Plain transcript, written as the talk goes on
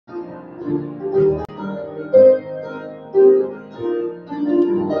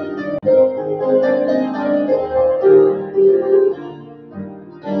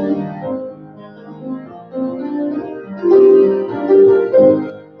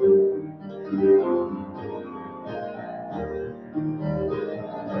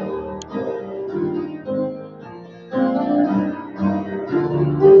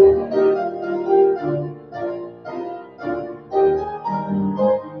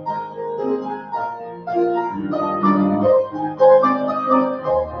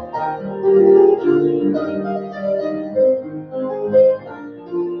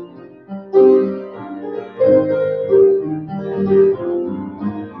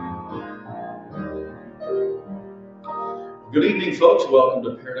Good evening, folks. Welcome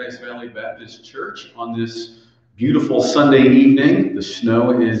to Paradise Valley Baptist Church on this beautiful Sunday evening. The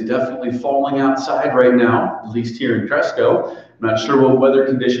snow is definitely falling outside right now, at least here in Cresco. I'm not sure what weather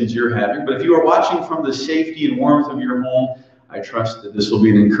conditions you're having, but if you are watching from the safety and warmth of your home, I trust that this will be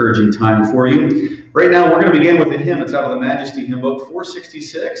an encouraging time for you. Right now, we're going to begin with a hymn. It's out of the Majesty Hymn Book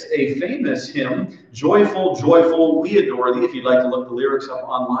 466, a famous hymn, Joyful, Joyful, We Adore Thee. If you'd like to look the lyrics up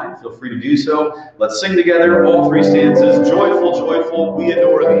online, feel free to do so. Let's sing together all three stanzas. Joyful, Joyful, We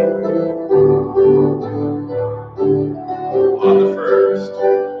Adore Thee. On the first.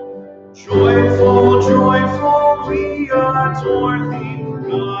 Joyful, joyful, we adore Thee,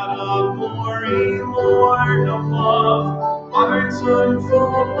 God of glory, Lord of love. Hearts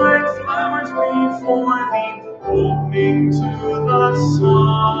unfold like flowers before Thee, opening to the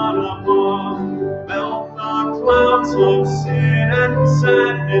sun above. Melt the clouds of sin and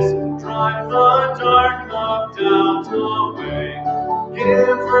sadness, drive the dark of doubt away.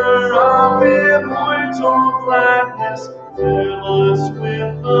 Giver of immortal gladness, fill us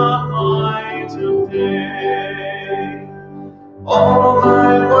with the light of day. All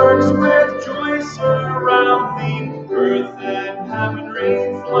Thy works with joy surround Thee, earth and heaven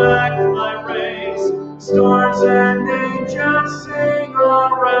reflect Thy rays. Stars and angels sing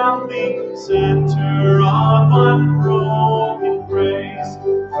around Thee, center of unbroken praise.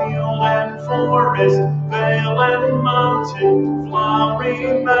 Field and forest, vale and mountain,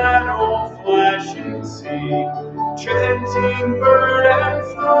 flowery meadow, flashing sea, chanting bird and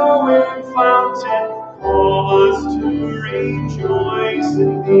flowing fountain, call us to rejoice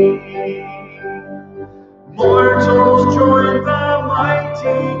in Thee. Mortals join the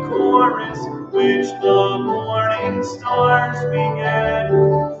mighty chorus, which the morning stars began.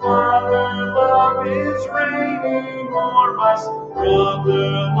 Father love is reigning o'er us,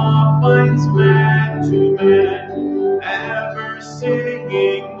 brother love binds man to man. Ever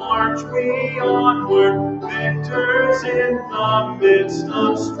singing march we onward, victors in the midst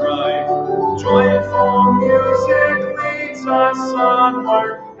of strife. Joyful music leads us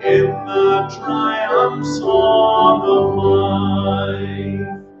onward in the triumph song of life.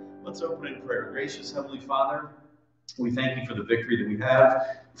 Let's open in prayer. Gracious Heavenly Father, we thank You for the victory that we have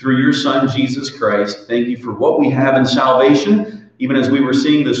through Your Son, Jesus Christ. Thank You for what we have in salvation. Even as we were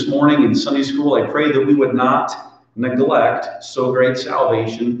seeing this morning in Sunday school, I pray that we would not neglect so great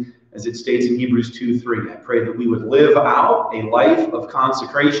salvation as it states in Hebrews 2:3. I pray that we would live out a life of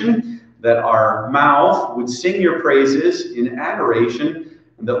consecration, that our mouth would sing Your praises in adoration,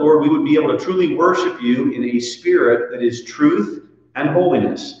 and that, Lord, we would be able to truly worship You in a spirit that is truth and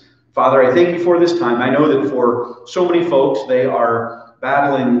holiness. Father, I thank You for this time. I know that for so many folks, they are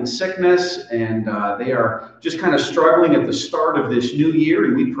battling sickness and they are just kind of struggling at the start of this new year,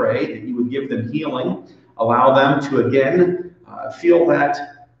 and we pray that You would give them healing, allow them to again feel that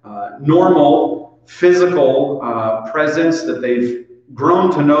normal physical presence that they've grown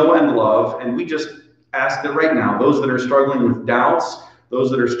to know and love. And we just ask that right now, those that are struggling with doubts,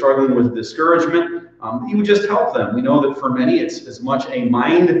 those that are struggling with discouragement, You would just help them. We know that for many it's as much a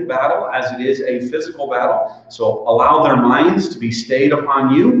mind battle as it is a physical battle. So allow their minds to be stayed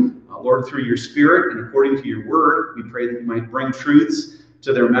upon You, Lord, through Your Spirit and according to Your word. We pray that You might bring truths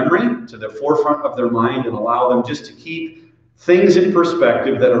to their memory, to the forefront of their mind, and allow them just to keep things in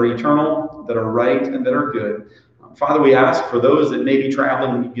perspective that are eternal, that are right, and that are good. Father, we ask for those that may be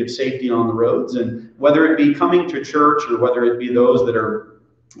traveling, You give safety on the roads, and whether it be coming to church or whether it be those that are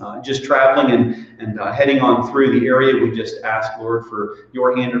just traveling and heading on through the area, we just ask, Lord, for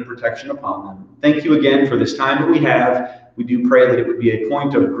Your hand of protection upon them. Thank You again for this time that we have. We do pray that it would be a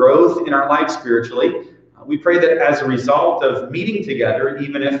point of growth in our life spiritually. We pray that as a result of meeting together,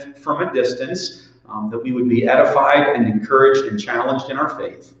 even if from a distance, that we would be edified and encouraged and challenged in our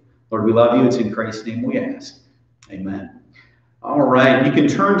faith. Lord, we love You. It's in Christ's name we ask. Amen. All right, you can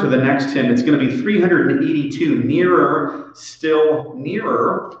turn to the next hymn. It's going to be 382, Nearer, Still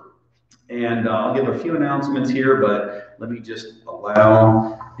Nearer. And I'll give a few announcements here, but let me just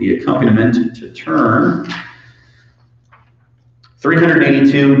allow the accompaniment to turn.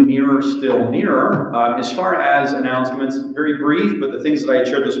 382, Nearer Still Nearer. As far as announcements, very brief, but the things that I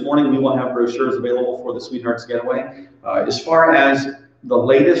shared this morning, we will have brochures available for the Sweethearts Getaway. As far as the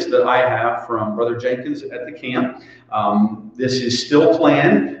latest that I have from Brother Jenkins at the camp, this is still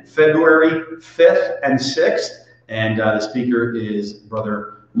planned, February 5th and 6th, and the speaker is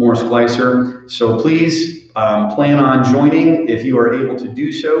Brother Morris Gleiser. So please plan on joining if you are able to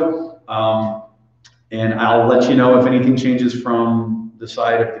do so. And I'll let you know if anything changes from the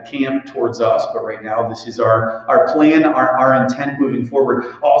side of the camp towards us. But right now, this is our plan, our intent moving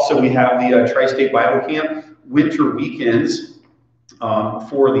forward. Also, we have the Tri-State Bible Camp winter weekends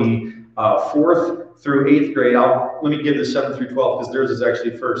for the 4th through 8th grade. Let me give the 7th through 12th because theirs is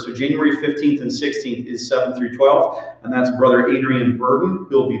actually first. So January 15th and 16th is 7th through 12th, and that's Brother Adrian Burden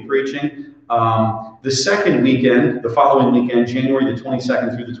who'll be preaching. The second weekend, the following weekend, January the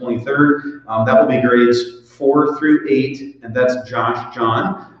 22nd through the 23rd, that will be grades 4 through 8, and that's Josh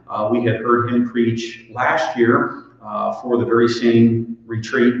John. We had heard him preach last year for the very same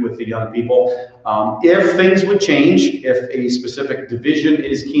retreat with the young people. If things would change, if a specific division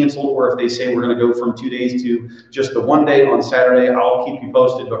is canceled, or if they say we're going to go from 2 days to just the 1 day on Saturday, I'll keep you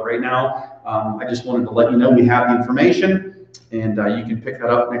posted. But right now, I just wanted to let you know we have the information. And you can pick that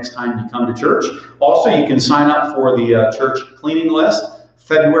up next time you come to church. Also, you can sign up for the church cleaning list,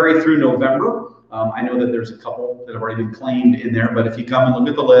 February through November. I know that there's a couple that have already been claimed in there, but if you come and look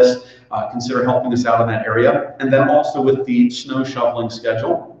at the list, consider helping us out in that area. And then also with the snow shoveling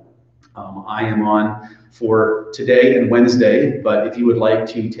schedule, I am on for today and Wednesday, but if you would like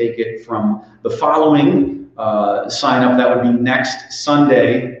to take it from the following sign up, that would be next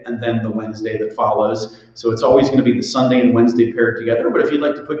Sunday and then the Wednesday that follows. So it's always going to be the Sunday and Wednesday paired together. But if you'd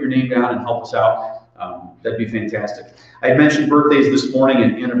like to put your name down and help us out, that'd be fantastic. I had mentioned birthdays this morning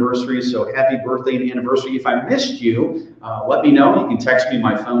and anniversaries, so happy birthday and anniversary. If I missed you, let me know. You can text me.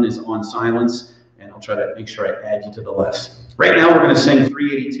 My phone is on silence, and I'll try to make sure I add you to the list. Right now, we're going to sing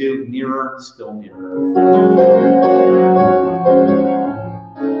 382, Nearer, Still Nearer.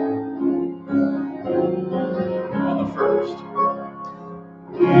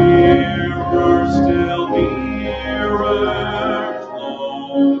 Nearer, still nearer,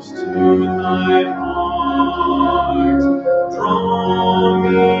 close to thine heart. Draw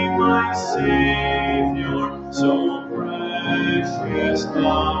me, my Savior, so precious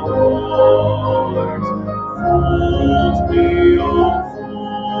thou art. Fold me, oh,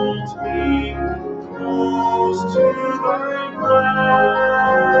 fold me, close to thy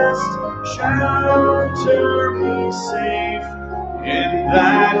breast. Shelter me safe in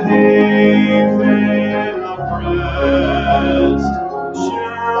that haven of rest.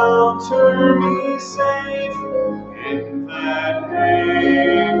 Shelter me safe in that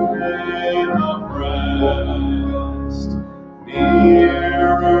haven of rest.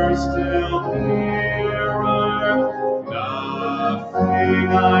 Nearer, still nearer, nothing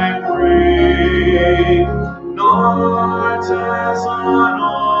I pray, not as an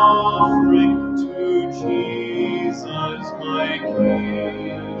offering to Jesus my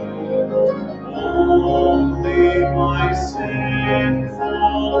King, only my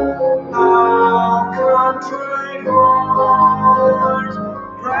sinful, now contrite heart,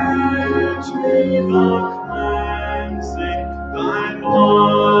 grant me the cleansing thy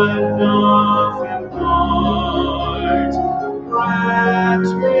blood doth impart. Grant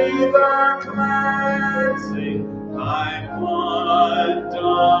me the cleansing thy blood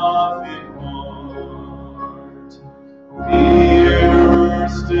doth impart. Nearer,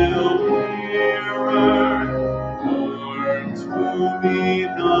 still nearer, born to be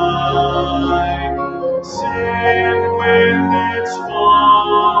thine. Sin with its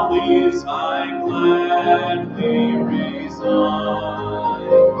follies I gladly resign.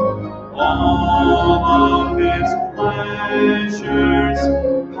 All of its pleasures,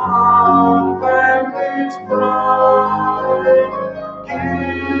 pomp and its pride,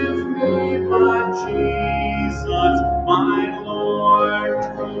 give me but Jesus, my Lord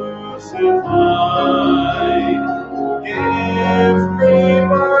crucified. Give me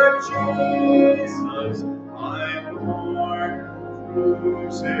but Jesus, my Lord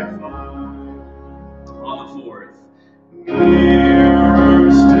crucified. On the 4th.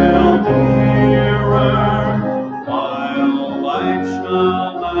 Nearer, still nearer, while life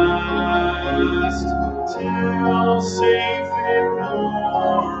shall last, till safe in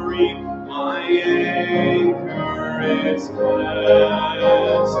glory my anchor is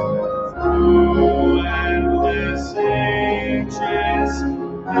cast. Through endless ages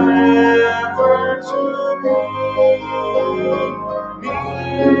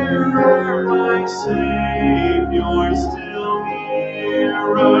Nearer, my Savior, still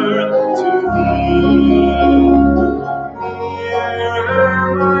nearer to thee.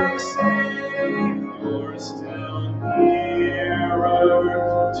 Nearer, my Savior, still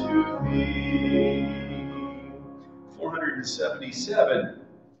nearer to thee. 477.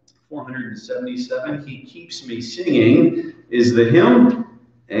 477, He Keeps Me Singing is the hymn,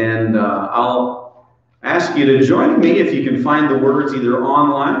 and I'll ask you to join me if you can find the words either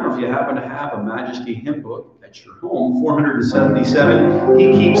online or if you happen to have a Majesty hymn book at your home. 477,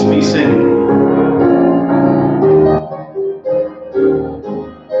 He Keeps Me Singing.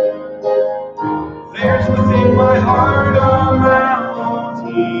 There's within my heart a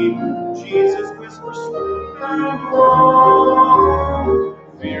melody, Jesus whispers sweet and low.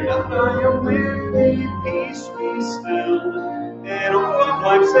 Fear not, I am with thee, peace be still, and all of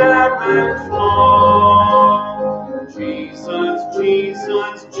life's ebb and flow. Jesus,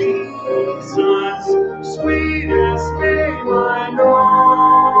 Jesus, Jesus, sweetest name I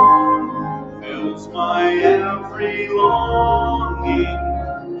know, fills my every longing,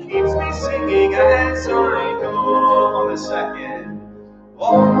 keeps me singing as I go. On the second,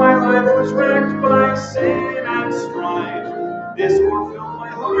 all my life was wrecked by sin and strife. This war filled my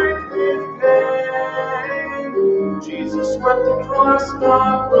heart with pain. Jesus swept across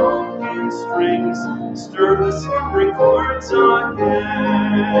the broken strings, stirred the slumbering chords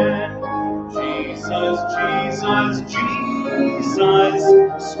again. Jesus, Jesus, Jesus,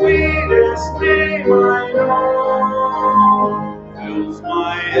 sweetest name I know, fills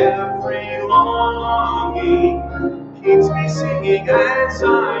my every longing, keeps me singing as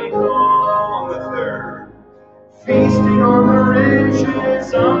I go. On the third, feasting on the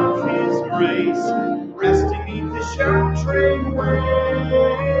riches of His grace, resting neath His sheltering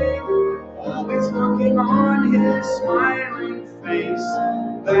wing, always looking on His smiling face.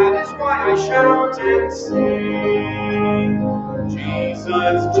 That is why I shout and sing.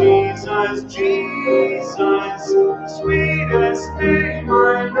 Jesus, Jesus, Jesus, sweetest name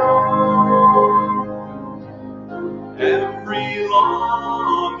I know, every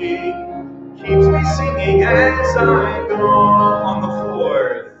longing keeps me singing as I go. On the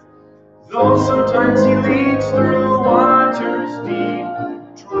fourth, though sometimes He leads through waters deep,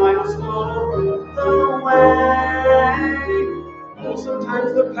 trials follow the way. Though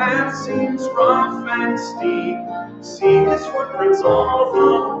sometimes the path seems rough and steep, see His footprints all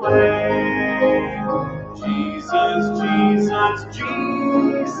the way. Jesus, Jesus,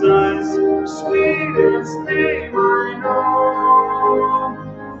 Jesus, sweetest name I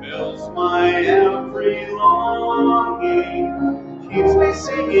know, fills my every longing, keeps me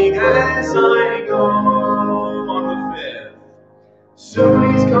singing as I go. On the fifth,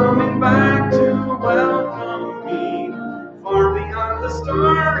 soon He's coming back to welcome me, far beyond the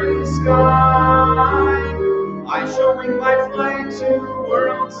starry sky. I shall wing my flight to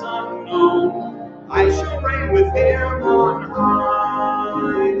worlds unknown, I shall reign with Him on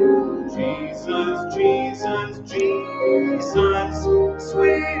high. Jesus, Jesus, Jesus,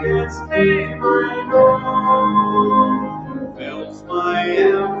 sweetest name I know, fills my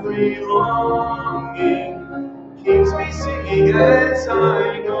every longing, keeps me singing as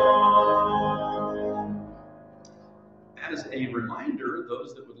I go. As a reminder,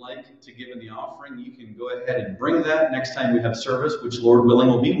 those that would like to give in the offering, you can go ahead and bring that next time we have service, which Lord willing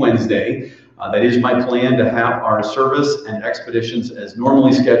will be Wednesday. That is my plan, to have our service and expeditions as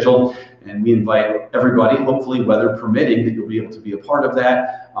normally scheduled, and we invite everybody, hopefully weather permitting, that you'll be able to be a part of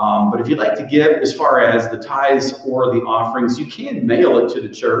that. But if you'd like to give as far as the tithes or the offerings, you can mail it to the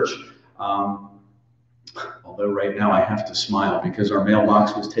church. Although right now I have to smile because our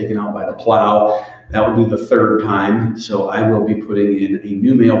mailbox was taken out by the plow. That would be the third time, so I will be putting in a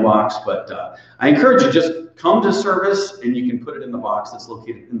new mailbox. But I encourage you, just come to service and you can put it in the box that's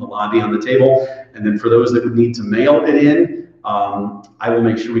located in the lobby on the table. And then for those that would need to mail it in, I will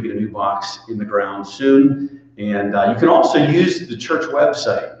make sure we get a new box in the ground soon. And you can also use the church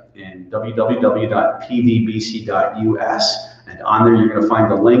website in www.pvbc.us. And on there, you're going to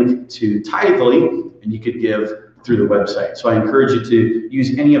find the link to Tithely, and you could give through the website. So I encourage you to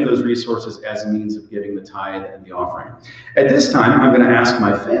use any of those resources as a means of giving the tithe and the offering. At this time, I'm going to ask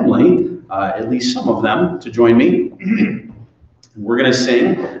my family, at least some of them, to join me. We're going to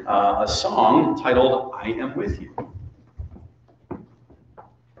sing a song titled, I Am With You.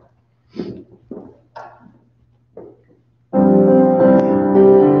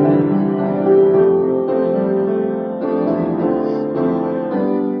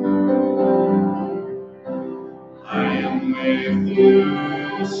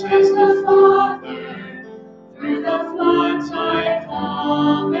 Says the Father,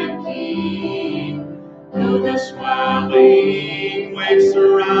 life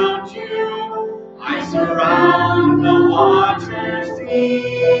surround you. I surround the waters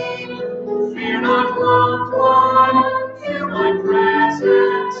deep. Fear not, loved one, feel my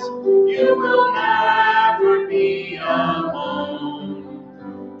presence. You will never be alone.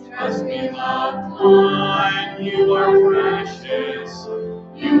 Trust me, loved one, you are precious.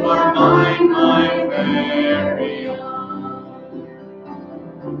 You are mine, my very own.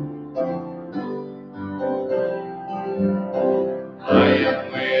 I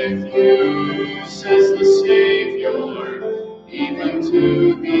am with you, says the Savior, even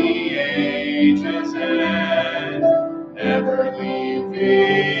to the ages end, never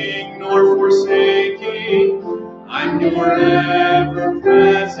leaving nor forsaking. I'm your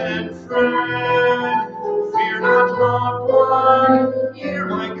ever-present friend. Fear not, loved one, hear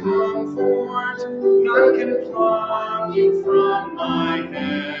my comfort. None can pluck you from my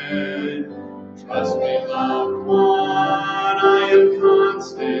hand. Trust me, loved one, I am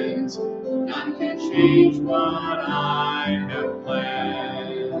constant. None can change what I have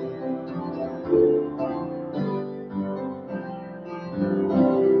planned.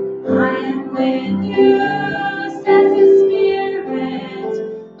 I am with you, says the Spirit.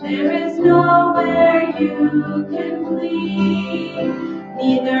 There is nowhere you can flee.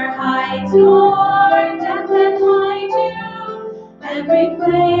 Neither height nor depth can hide you. Every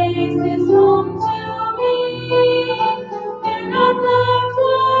place is home to me. Fear not, loved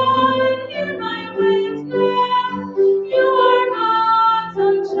one, hear my witness. You are God's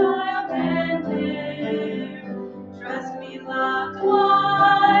own child and heir. Trust me, loved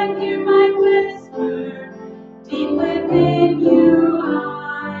one, hear my whisper. Deep within you I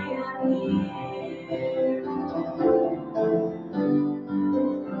am here.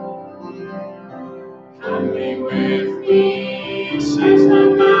 Come be with me, says the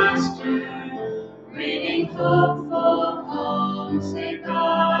Master, bringing hopeful, homesick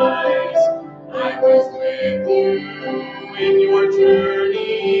eyes. I was with you in your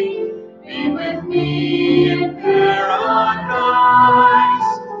journey. Be with me in paradise.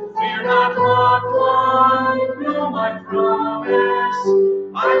 Fear not, loved one, know my promise.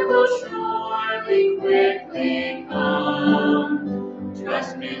 I will surely quickly come.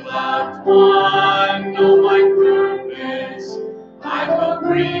 Trust me, loved one, know my purpose. I will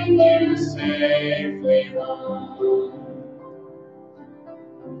bring you safely home.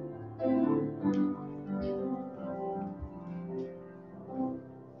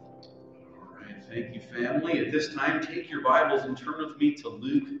 Thank you, family. At this time, take your Bibles and turn with me to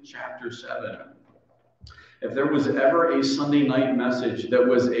Luke chapter 7. If there was ever a Sunday night message that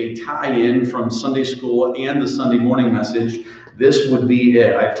was a tie-in from Sunday school and the Sunday morning message, this would be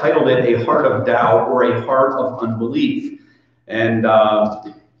it. I've titled it A Heart of Doubt or A Heart of Unbelief. And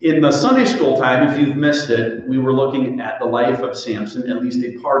in the Sunday school time, if you've missed it, we were looking at the life of Samson, at least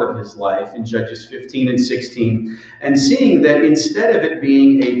a part of his life in Judges 15 and 16, and seeing that instead of it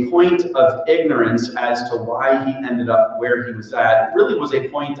being a point of ignorance as to why he ended up where he was at, it really was a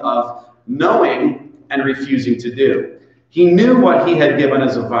point of knowing and refusing to do. He knew what he had given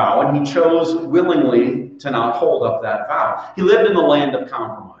as a vow, and he chose willingly to not hold up that vow. He lived in the land of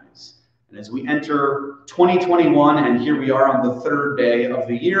compromise. And as we enter 2021, and here we are on the third day of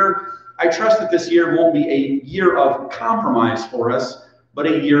the year, I trust that this year won't be a year of compromise for us, but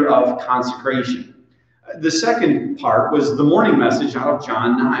a year of consecration. The second part was the morning message out of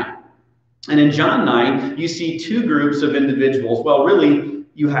John 9. And in John 9, you see two groups of individuals. Well, really,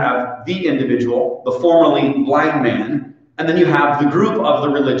 you have the individual, the formerly blind man, and then you have the group of the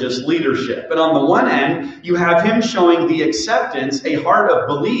religious leadership. And on the one end, you have him showing the acceptance, a heart of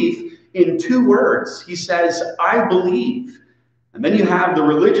belief, in two words. He says, I believe. And then you have the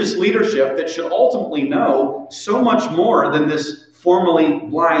religious leadership that should ultimately know so much more than this formerly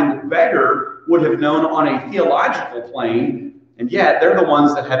blind beggar would have known on a theological plane, and yet they're the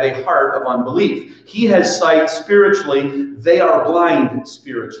ones that have a heart of unbelief. He has sight spiritually, they are blind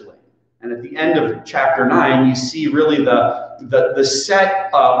spiritually. And at the end of chapter 9, you see really the set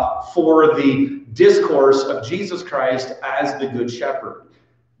up for the discourse of Jesus Christ as the Good Shepherd.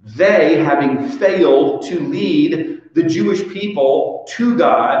 They, having failed to lead the Jewish people to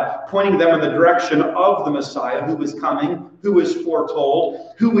God, pointing them in the direction of the Messiah who was coming, who was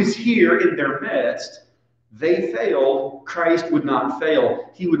foretold, who was here in their midst, they failed. Christ would not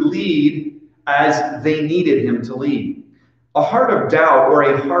fail. He would lead as they needed him to lead. A heart of doubt or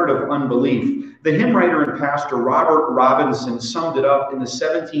a heart of unbelief. The hymn writer and pastor Robert Robinson summed it up in the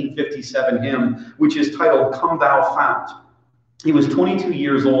 1757 hymn, which is titled, Come Thou Fount. He was 22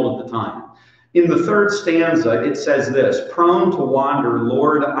 years old at the time. In the third stanza, it says this, prone to wander,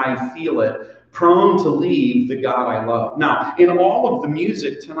 Lord, I feel it. prone to leave the God I love. Now, in all of the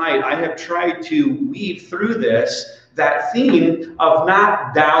music tonight, I have tried to weave through this that theme of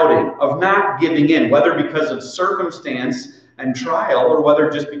not doubting, of not giving in, whether because of circumstance and trial or whether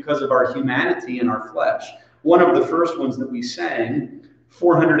just because of our humanity and our flesh. One of the first ones that we sang,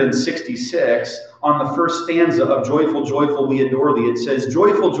 466, on the first stanza of Joyful, Joyful, We Adore Thee, it says,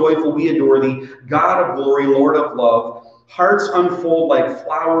 Joyful, joyful, we adore Thee, God of glory, Lord of love. Hearts unfold like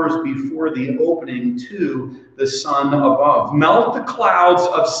flowers before the opening to the sun above. Melt the clouds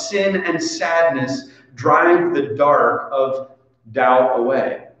of sin and sadness, drive the dark of doubt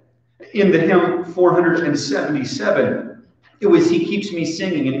away. In the hymn 477, it was He Keeps Me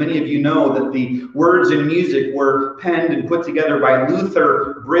Singing, and many of you know that the words and music were penned and put together by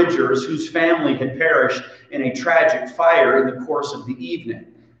Luther Bridgers, whose family had perished in a tragic fire in the course of the evening.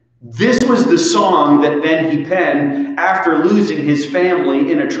 This was the song that then he penned after losing his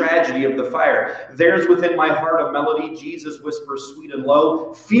family in a tragedy of the fire. There's within my heart a melody, Jesus whispers sweet and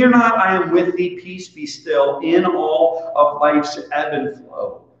low, fear not, I am with thee, peace be still, in all of life's ebb and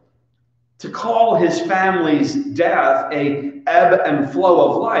flow. To call his family's death a ebb and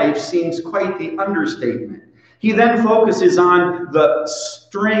flow of life seems quite the understatement. He then focuses on the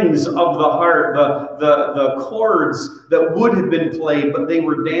strings of the heart, the chords that would have been played, but they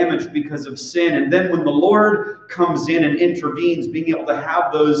were damaged because of sin. And then when the Lord comes in and intervenes, being able to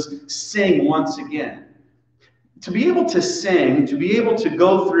have those sing once again. To be able to sing, to be able to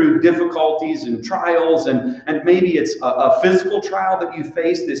go through difficulties and trials, and maybe it's a physical trial that you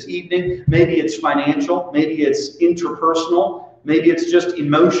face this evening, maybe it's financial, maybe it's interpersonal, maybe it's just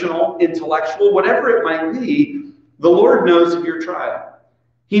emotional, intellectual, whatever it might be, the Lord knows of your trial.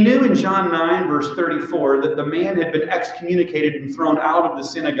 He knew in John 9, verse 34, that the man had been excommunicated and thrown out of the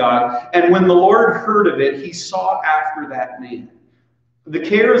synagogue, and when the Lord heard of it, he sought after that man. The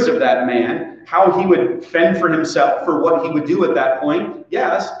cares of that man, how he would fend for himself, for what he would do at that point,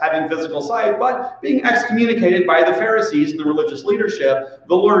 yes, having physical sight, but being excommunicated by the Pharisees and the religious leadership,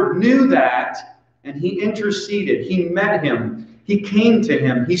 the Lord knew that, and he interceded. He met him. He came to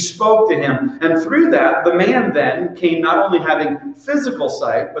him. He spoke to him. And through that, the man then came not only having physical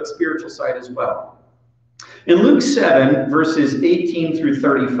sight, but spiritual sight as well. In Luke 7, verses 18 through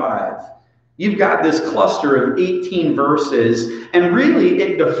 35, you've got this cluster of 18 verses, and really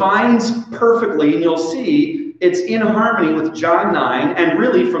it defines perfectly, and you'll see it's in harmony with John 9, and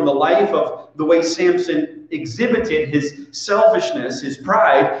really from the life of the way Samson exhibited his selfishness, his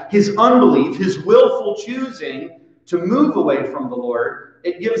pride, his unbelief, his willful choosing to move away from the Lord.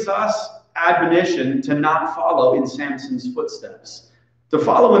 It gives us admonition to not follow in Samson's footsteps. To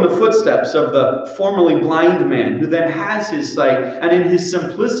follow in the footsteps of the formerly blind man who then has his sight, and in his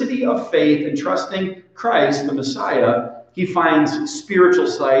simplicity of faith and trusting Christ, the Messiah, he finds spiritual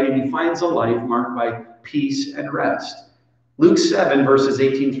sight and he finds a life marked by peace and rest. Luke 7, verses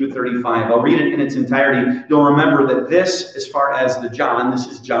 18 through 35. I'll read it in its entirety. You'll remember that this, as far as this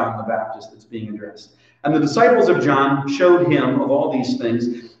is John the Baptist that's being addressed. And the disciples of John showed him of all these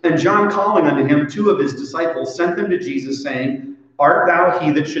things. And John, calling unto him 2 of his disciples, sent them to Jesus, saying, Art thou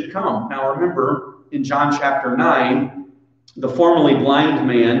he that should come? Now remember, in John chapter 9, the formerly blind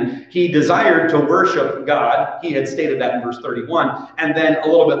man, he desired to worship God. He had stated that in verse 31. And then a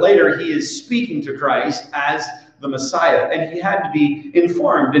little bit later, he is speaking to Christ as the Messiah. And he had to be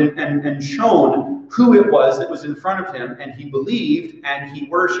informed and shown who it was that was in front of him. And he believed and he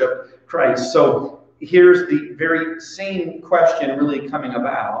worshiped Christ. So here's the very same question really coming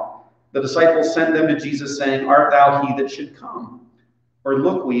about. The disciples sent them to Jesus, saying, Art thou he that should come? Or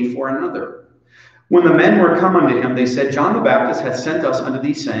look we for another? When the men were come unto him, they said, John the Baptist hath sent us unto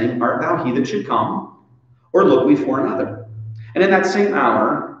thee, saying, Art thou he that should come? Or look we for another? And in that same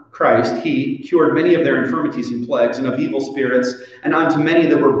hour, Christ, he cured many of their infirmities and plagues, and of evil spirits, and unto many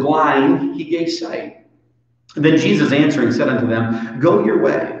that were blind he gave sight. And then Jesus answering said unto them, Go your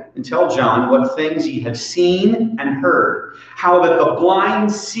way, and tell John what things ye have seen and heard, how that the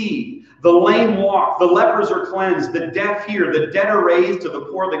blind see, the lame walk, the lepers are cleansed, the deaf hear, the dead are raised, to the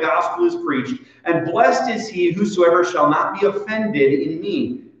poor the gospel is preached. And blessed is he whosoever shall not be offended in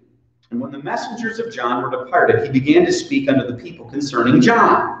me. And when the messengers of John were departed, he began to speak unto the people concerning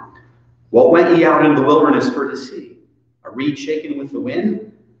John. What went ye out into the wilderness for to see? A reed shaken with the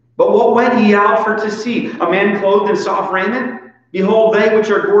wind? But what went ye out for to see? A man clothed in soft raiment? Behold, they which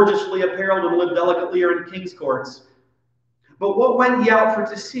are gorgeously apparelled and live delicately are in king's courts. But what went ye out for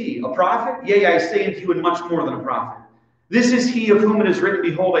to see? A prophet? Yea, I say unto you, and much more than a prophet. This is he of whom it is written,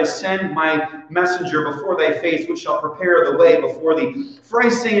 Behold, I send my messenger before thy face, which shall prepare the way before thee. For I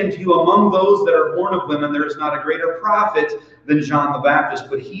say unto you, among those that are born of women, there is not a greater prophet than John the Baptist,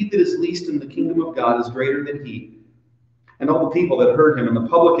 but he that is least in the kingdom of God is greater than he. And all the people that heard him and the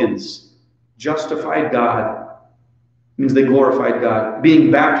publicans justified God, means they glorified God,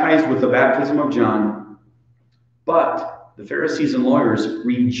 being baptized with the baptism of John. But the Pharisees and lawyers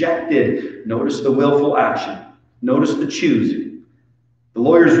rejected, notice the willful action, notice the choosing. The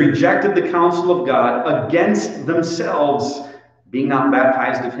lawyers rejected the counsel of God against themselves, being not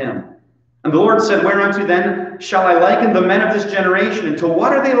baptized of him. And the Lord said, Whereunto then shall I liken the men of this generation? And to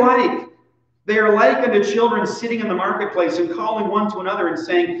what are they like? They are like unto children sitting in the marketplace and calling one to another and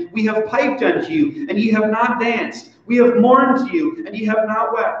saying, We have piped unto you, and ye have not danced. We have mourned to you, and ye have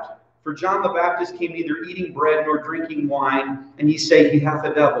not wept. For John the Baptist came neither eating bread nor drinking wine, and ye say, He hath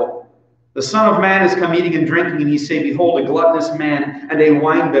a devil. The Son of Man is come eating and drinking, and ye say, Behold, a gluttonous man and a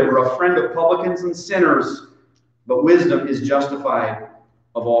winebibber, a friend of publicans and sinners. But wisdom is justified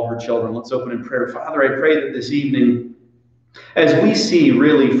of all her children. Let's open in prayer. Father, I pray that this evening, as we see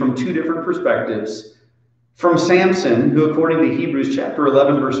really from two different perspectives, from Samson, who according to Hebrews chapter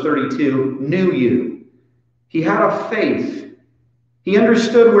 11, verse 32, knew you. He had a faith. He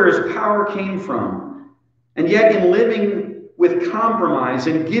understood where his power came from. And yet in living with compromise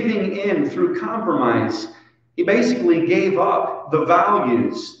and giving in through compromise, he basically gave up the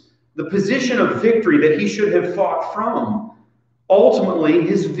values, the position of victory that he should have fought from. Ultimately,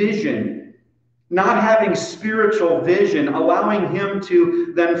 his vision, not having spiritual vision, allowing him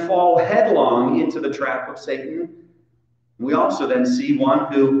to then fall headlong into the trap of Satan. We also then see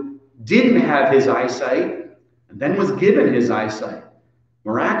one who didn't have his eyesight and then was given his eyesight.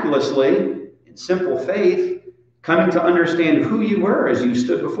 Miraculously, in simple faith, coming to understand who you were as you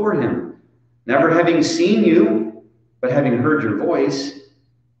stood before him, never having seen you, but having heard your voice,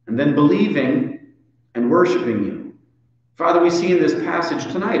 and then believing and worshiping you. Father, we see in this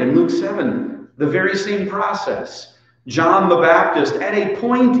passage tonight in Luke 7, the very same process. John the Baptist, at a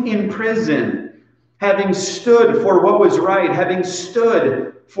point in prison, having stood for what was right, having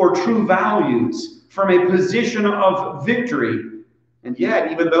stood for true values, from a position of victory. And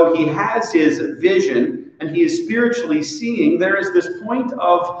yet, even though he has his vision and he is spiritually seeing, there is this point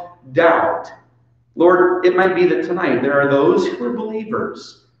of doubt. Lord, it might be that tonight there are those who are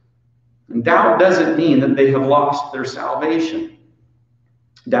believers. And doubt doesn't mean that they have lost their salvation.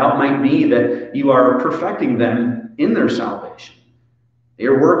 Doubt might be that you are perfecting them in their salvation. They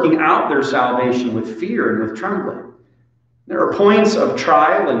are working out their salvation with fear and with trembling. There are points of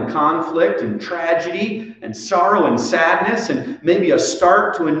trial and conflict and tragedy and sorrow and sadness and maybe a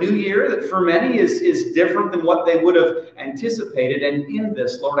start to a new year that for many is different than what they would have anticipated. And in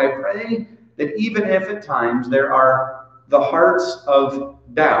this, Lord, I pray that even if at times there are the hearts of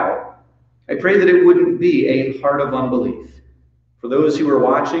doubt, I pray that it wouldn't be a heart of unbelief. For those who are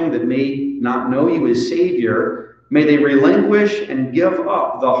watching that may not know you as Savior, may they relinquish and give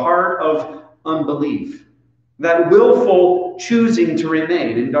up the heart of unbelief, that willful choosing to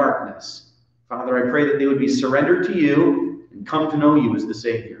remain in darkness. Father, I pray that they would be surrendered to you and come to know you as the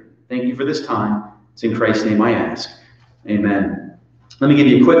Savior. Thank you for this time. It's in Christ's name I ask. Amen. Let me give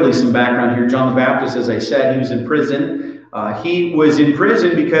you quickly some background here. John the Baptist, as I said, he was in prison. He was in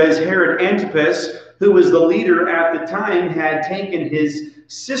prison because Herod Antipas, who was the leader at the time, had taken his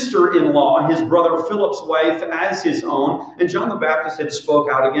sister-in-law, his brother Philip's wife, as his own. And John the Baptist had spoke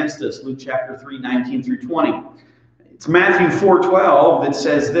out against this. Luke chapter 3, 19 through 20. It's Matthew 4:12 that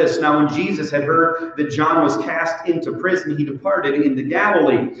says this. Now when Jesus had heard that John was cast into prison, he departed into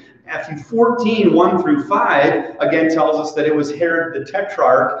Galilee. Matthew 14, 1 through 5, again tells us that it was Herod the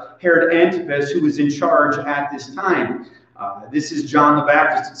Tetrarch, Herod Antipas, who was in charge at this time. This is John the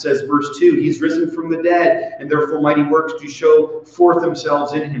Baptist. It says, verse 2, He's risen from the dead, and therefore mighty works do show forth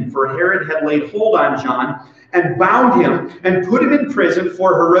themselves in him. For Herod had laid hold on John, and bound him, and put him in prison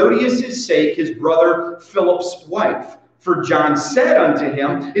for Herodias' sake, his brother Philip's wife. For John said unto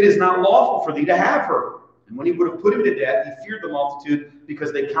him, It is not lawful for thee to have her. And when he would have put him to death, he feared the multitude,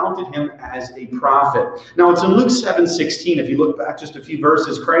 because they counted him as a prophet. Now it's in Luke 7:16. If you look back just a few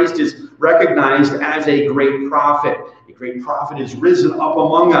verses, Christ is recognized as a great prophet. A great prophet is risen up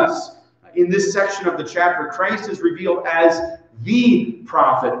among us. In this section of the chapter, Christ is revealed as the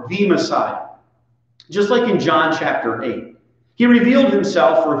prophet, the Messiah. Just like in John chapter 8. He revealed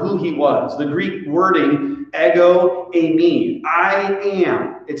himself for who he was. The Greek wording, ego eimi, I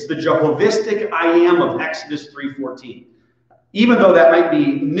am. It's the Jehovistic I am of Exodus 3:14. Even though that might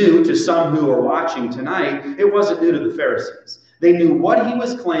be new to some who are watching tonight, it wasn't new to the Pharisees. They knew what he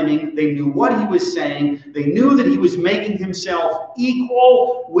was claiming. They knew what he was saying. They knew that he was making himself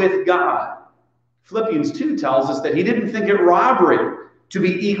equal with God. Philippians 2 tells us that he didn't think it robbery to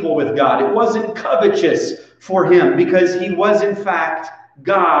be equal with God. It wasn't covetous for him because he was, in fact,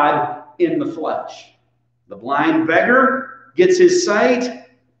 God in the flesh. The blind beggar gets his sight,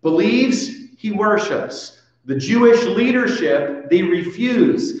 believes, he worships. The Jewish leadership, they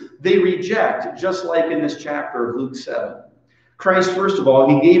refuse, they reject, just like in this chapter of Luke 7. Christ, first of all,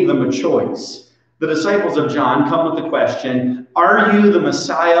 he gave them a choice. The disciples of John come with the question, are you the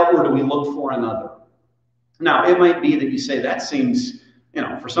Messiah or do we look for another? Now, it might be that you say that seems,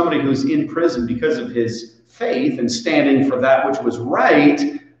 for somebody who's in prison because of his faith and standing for that which was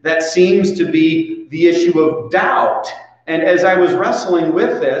right, that seems to be the issue of doubt. And as I was wrestling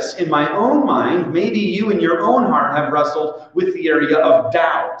with this in my own mind, maybe you in your own heart have wrestled with the area of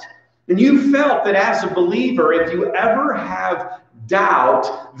doubt. And you felt that as a believer, if you ever have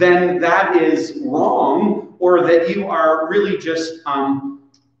doubt, then that is wrong, or that you are really just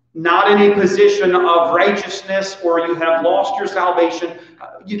not in a position of righteousness, or you have lost your salvation.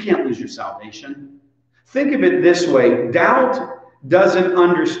 You can't lose your salvation. Think of it this way. Doubt doesn't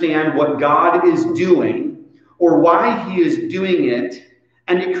understand what God is doing or why he is doing it,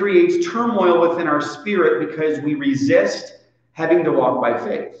 and it creates turmoil within our spirit because we resist having to walk by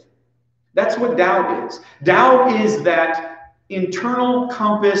faith. That's what doubt is. Doubt is that internal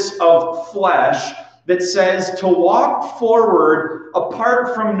compass of flesh that says to walk forward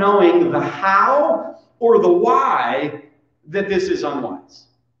apart from knowing the how or the why, that this is unwise.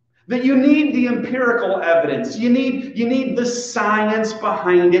 That you need the empirical evidence. You need the science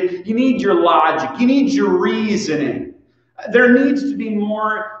behind it. You need your logic. You need your reasoning. There needs to be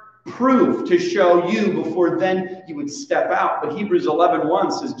more proof to show you before then you would step out. But Hebrews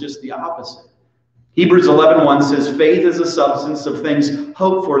 11:1 says just the opposite. Hebrews 11:1 says, faith is the substance of things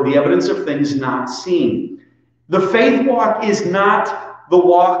hoped for, the evidence of things not seen. The faith walk is not the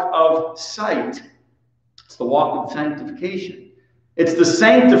walk of sight. It's the walk of sanctification. It's the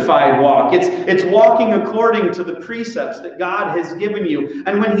sanctified walk. It's walking according to the precepts that God has given you.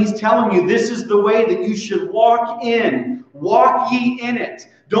 And when he's telling you this is the way that you should walk in, walk ye in it.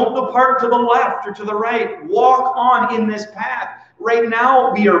 Don't depart to the left or to the right. Walk on in this path. Right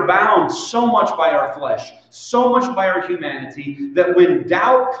now, we are bound so much by our flesh, so much by our humanity, that when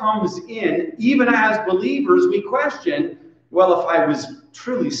doubt comes in, even as believers, we question, well, if I was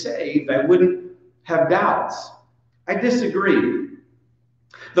truly saved, I wouldn't have doubts. I disagree.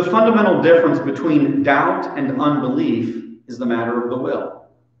 The fundamental difference between doubt and unbelief is the matter of the will.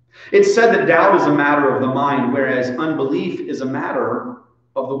 It's said that doubt is a matter of the mind, whereas unbelief is a matter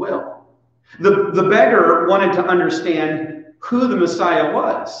of the will. The beggar wanted to understand who the Messiah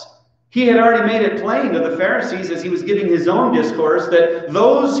was. He had already made it plain to the Pharisees as he was giving his own discourse that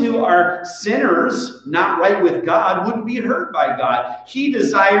those who are sinners, not right with God, wouldn't be heard by God. He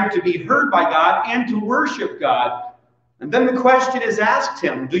desired to be heard by God and to worship God. And then the question is asked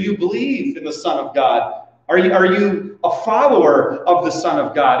him, do you believe in the Son of God? Are you a follower of the Son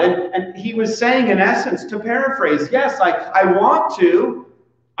of God? And he was saying, in essence, to paraphrase, yes, I want to.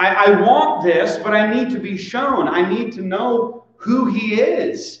 I want this, but I need to be shown. I need to know who he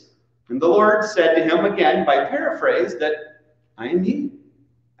is. And the Lord said to him again, by paraphrase, that I am he.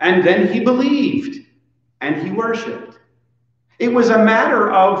 And then he believed and he worshiped. It was a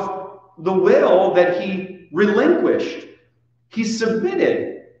matter of the will that he relinquished. He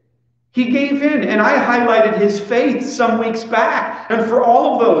submitted. He gave in. And I highlighted his faith some weeks back. And for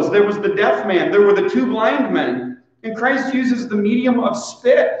all of those, there was the deaf man. There were the two blind men. And Christ uses the medium of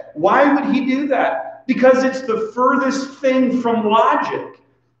spit. Why would he do that? Because it's the furthest thing from logic.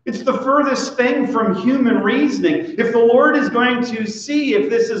 It's the furthest thing from human reasoning. If the Lord is going to see if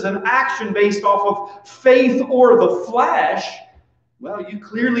this is an action based off of faith or the flesh, well, you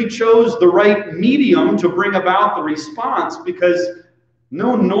clearly chose the right medium to bring about the response, because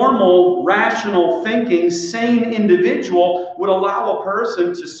no normal, rational thinking, sane individual would allow a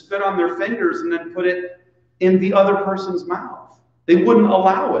person to spit on their fingers and then put it in the other person's mouth. They wouldn't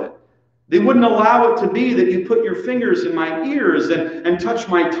allow it. They wouldn't allow it to be that you put your fingers in my ears and touch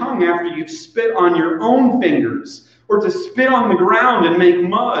my tongue after you've spit on your own fingers, or to spit on the ground and make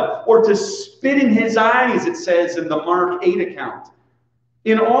mud, or to spit in his eyes, it says in the Mark 8 account.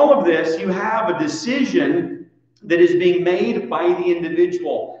 In all of this, you have a decision that is being made by the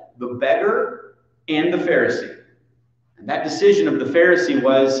individual, the beggar and the Pharisee. And that decision of the Pharisee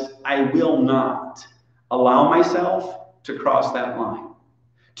was, I will not allow myself to cross that line,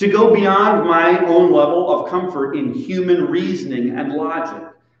 to go beyond my own level of comfort in human reasoning and logic.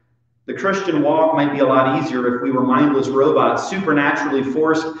 The Christian walk might be a lot easier if we were mindless robots, supernaturally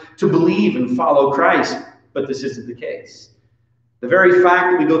forced to believe and follow Christ, but this isn't the case. The very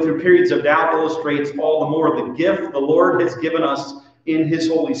fact that we go through periods of doubt illustrates all the more the gift the Lord has given us in his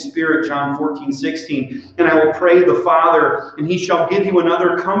Holy Spirit, John 14:16. And I will pray the Father, and he shall give you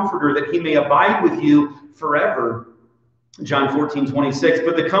another comforter, that he may abide with you forever. John 14:26.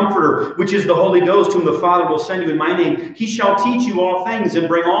 But the Comforter, which is the Holy Ghost, whom the Father will send you in my name, he shall teach you all things and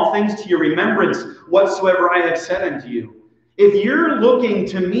bring all things to your remembrance, whatsoever I have said unto you. If you're looking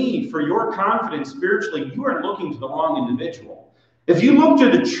to me for your confidence spiritually, you are looking to the wrong individual. If you look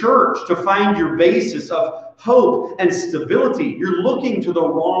to the church to find your basis of hope and stability, you're looking to the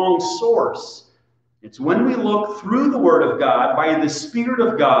wrong source. It's when we look through the Word of God, by the Spirit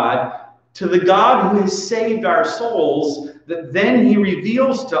of God, to the God who has saved our souls, that then he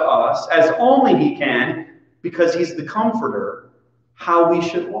reveals to us, as only he can, because he's the Comforter, how we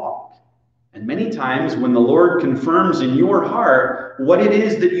should walk. And many times when the Lord confirms in your heart what it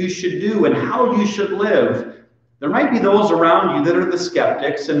is that you should do and how you should live, there might be those around you that are the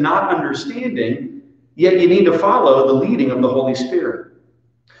skeptics and not understanding, yet you need to follow the leading of the Holy Spirit.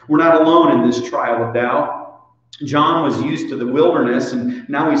 We're not alone in this trial of doubt. John was used to the wilderness, and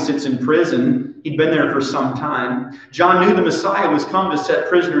now he sits in prison. He'd been there for some time. John knew the Messiah was come to set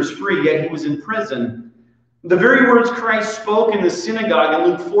prisoners free, yet he was in prison. The very words Christ spoke in the synagogue in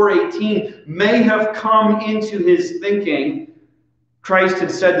Luke 4:18 may have come into his thinking. Christ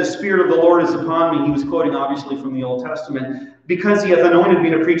had said, "The Spirit of the Lord is upon me." He was quoting, obviously, from the Old Testament. "Because he hath anointed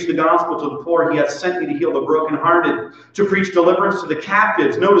me to preach the gospel to the poor. He hath sent me to heal the brokenhearted, to preach deliverance to the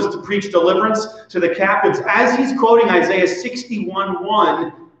captives." Notice, to preach deliverance to the captives. As he's quoting Isaiah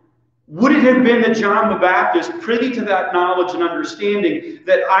 61:1, would it have been that John the Baptist, privy to that knowledge and understanding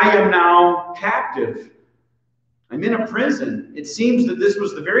that I am now captive? I'm in a prison. It seems that this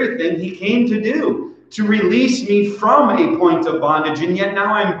was the very thing he came to do, to release me from a point of bondage, and yet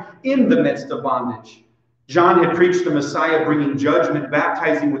now I'm in the midst of bondage. John had preached the Messiah, bringing judgment,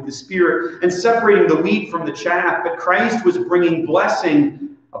 baptizing with the Spirit, and separating the wheat from the chaff, but Christ was bringing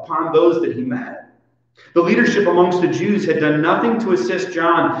blessing upon those that he met. The leadership amongst the Jews had done nothing to assist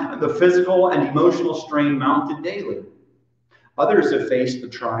John, and the physical and emotional strain mounted daily. Others have faced the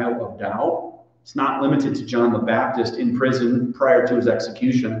trial of doubt. It's not limited to John the Baptist in prison prior to his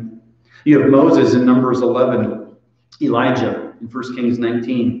execution. You have Moses in Numbers 11, Elijah in 1 Kings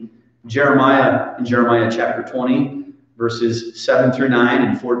 19, Jeremiah in Jeremiah chapter 20, verses 7 through 9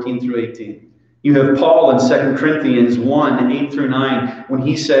 and 14 through 18. You have Paul in 2 Corinthians 1, 8 through 9, when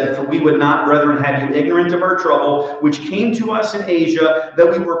he said, "For we would not, brethren, have you ignorant of our trouble, which came to us in Asia,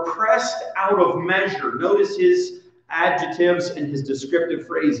 that we were pressed out of measure." Notice his adjectives and his descriptive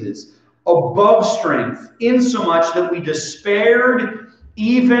phrases. "Above strength, insomuch that we despaired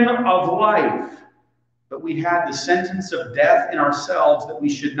even of life. But we had the sentence of death in ourselves, that we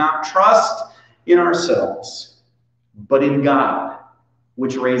should not trust in ourselves, but in God,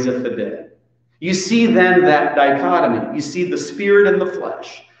 which raiseth the dead." You see then that dichotomy. You see the spirit and the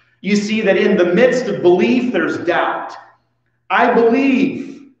flesh. You see that in the midst of belief, there's doubt. I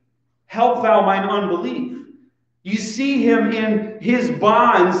believe, help thou mine unbelief. You see him in his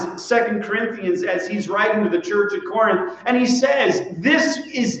bonds, 2 Corinthians, as he's writing to the church at Corinth, and he says, "This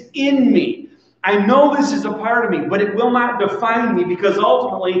is in me. I know this is a part of me, but it will not define me, because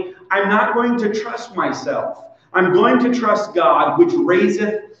ultimately I'm not going to trust myself. I'm going to trust God, which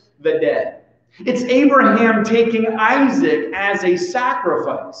raiseth the dead." It's Abraham taking Isaac as a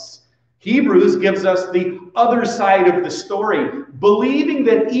sacrifice. Hebrews gives us the other side of the story, believing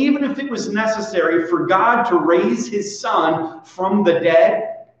that even if it was necessary for God to raise his son from the dead,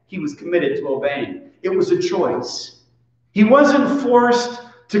 he was committed to obeying. It was a choice. He wasn't forced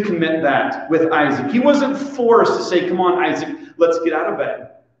to commit that with Isaac. He wasn't forced to say, "Come on, Isaac, let's get out of bed.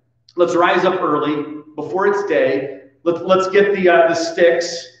 Let's rise up early before it's day. Let's get the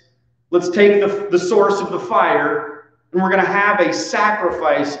sticks. Let's take the source of the fire, and we're going to have a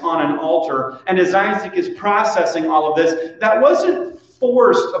sacrifice on an altar." And as Isaac is processing all of this, that wasn't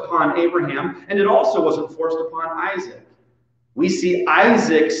forced upon Abraham, and it also wasn't forced upon Isaac. We see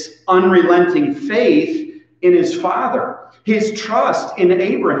Isaac's unrelenting faith in his father, his trust in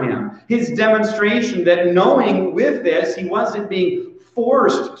Abraham, his demonstration that knowing with this, he wasn't being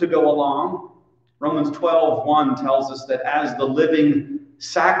forced to go along. Romans 12:1 tells us that as the living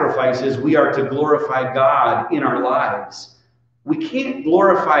sacrifices, we are to glorify God in our lives. We can't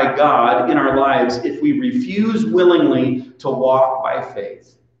glorify God in our lives if we refuse willingly to walk by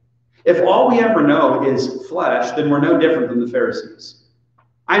faith. If all we ever know is flesh, then we're no different than the Pharisees.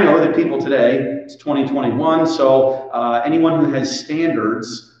 I know that people today, it's 2021, so anyone who has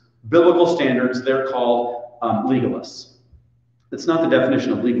standards biblical standards, they're called legalists. That's not the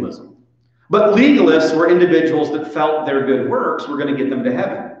definition of legalism. But legalists were individuals that felt their good works were going to get them to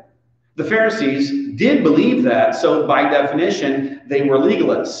heaven. The Pharisees did believe that, so by definition, they were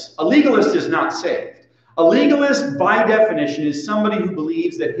legalists. A legalist is not saved. A legalist, by definition, is somebody who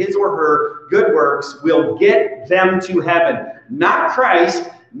believes that his or her good works will get them to heaven. Not Christ,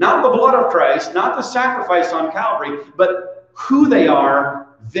 not the blood of Christ, not the sacrifice on Calvary, but who they are,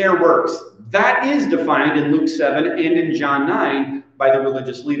 their works. That is defined in Luke 7 and in John 9 by the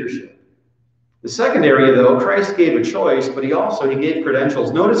religious leadership. The second area, though, Christ gave a choice, but he gave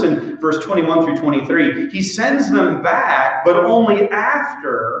credentials. Notice in verse 21 through 23, he sends them back, but only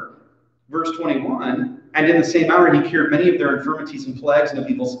after, verse 21, and in the same hour he cured many of their infirmities and plagues and of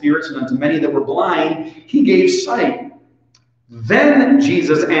evil spirits, and unto many that were blind he gave sight. Then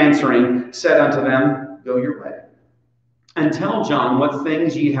Jesus answering said unto them, Go your way, and tell John what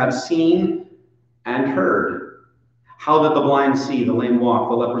things ye have seen and heard. How that the blind see, the lame walk,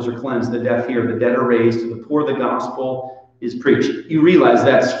 the lepers are cleansed, the deaf hear, the dead are raised, to the poor the gospel is preached. You realize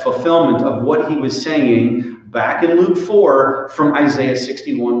that's fulfillment of what he was saying back in Luke 4 from Isaiah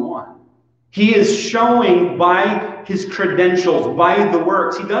 61:1. He is showing by his credentials, by the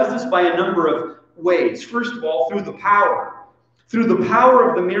works. He does this by a number of ways. First of all, through the power. Through the power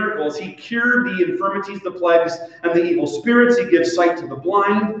of the miracles, he cured the infirmities, the plagues, and the evil spirits. He gives sight to the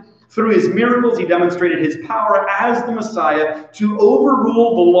blind. Through his miracles, he demonstrated his power as the Messiah to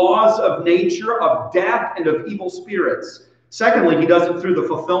overrule the laws of nature, of death, and of evil spirits. Secondly, he does it through the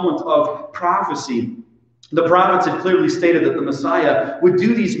fulfillment of prophecy. The prophets had clearly stated that the Messiah would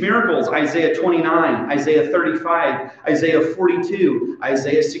do these miracles. Isaiah 29, Isaiah 35, Isaiah 42,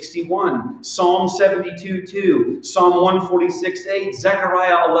 Isaiah 61, Psalm 72:2, Psalm 146:8,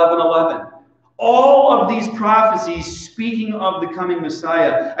 Zechariah 11:11. All of these prophecies speaking of the coming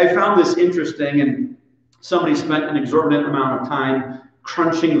Messiah. I found this interesting, and somebody spent an exorbitant amount of time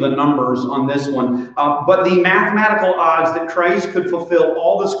crunching the numbers on this one. But the mathematical odds that Christ could fulfill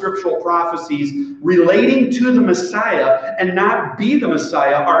all the scriptural prophecies relating to the Messiah and not be the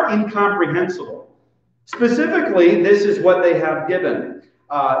Messiah are incomprehensible. Specifically, this is what they have given.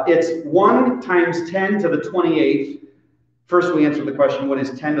 It's 1 times 10 to the 28th. First, we answer the question, what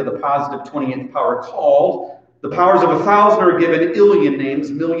is 10 to the positive 28th power called? The powers of 1,000 are given illion names,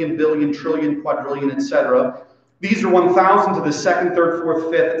 million, billion, trillion, quadrillion, etc. These are 1,000 to the second, third,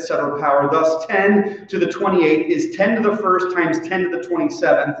 fourth, fifth, etc. power. Thus, 10 to the 28th is 10 to the first times 10 to the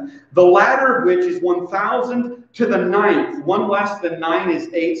 27th. The latter of which is 1,000 to the 9th. 1 less than 9 is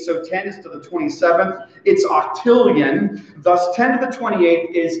 8, so 10 is to the 27th. It's octillion. Thus, 10 to the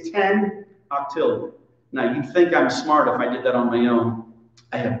 28th is 10 octillion. Now, you'd think I'm smart if I did that on my own.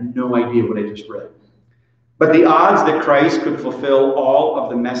 I have no idea what I just read. But the odds that Christ could fulfill all of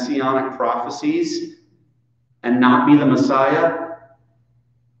the messianic prophecies and not be the Messiah,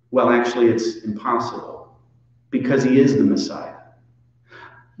 well, actually, it's impossible because he is the Messiah.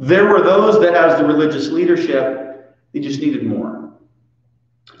 There were those that, as the religious leadership, they just needed more.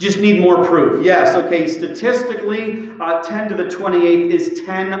 Just need more proof. Yes, okay, statistically, 10 to the 28th is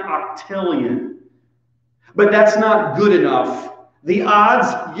 10 octillion. But that's not good enough. The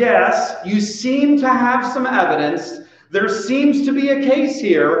odds, yes, you seem to have some evidence. There seems to be a case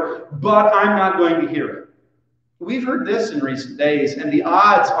here, but I'm not going to hear it. We've heard this in recent days, and the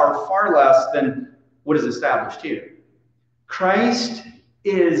odds are far less than what is established here. Christ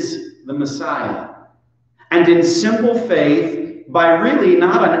is the Messiah. And in simple faith, by really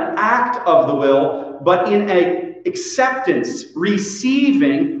not an act of the will, but in an acceptance,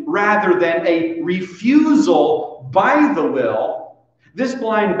 receiving, rather than a refusal by the will, this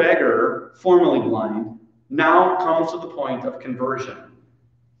blind beggar, formerly blind, now comes to the point of conversion.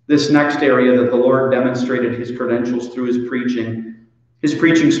 This next area that the Lord demonstrated his credentials through his preaching. His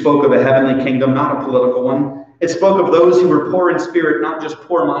preaching spoke of a heavenly kingdom, not a political one. It spoke of those who were poor in spirit, not just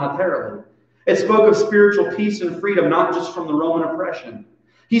poor monetarily. It spoke of spiritual peace and freedom, not just from the Roman oppression.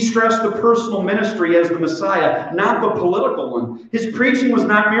 He stressed the personal ministry as the Messiah, not the political one. His preaching was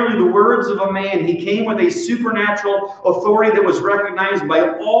not merely the words of a man. He came with a supernatural authority that was recognized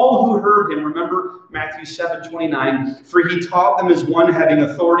by all who heard him. Remember Matthew 7:29, for he taught them as one having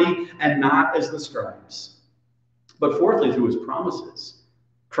authority and not as the scribes. But fourthly, through his promises.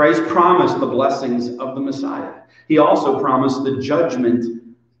 Christ promised the blessings of the Messiah. He also promised the judgment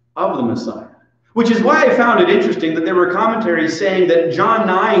of the Messiah. Which is why I found it interesting that there were commentaries saying that John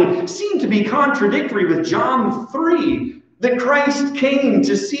 9 seemed to be contradictory with John 3. That Christ came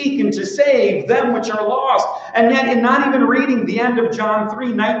to seek and to save them which are lost. And yet, in not even reading the end of John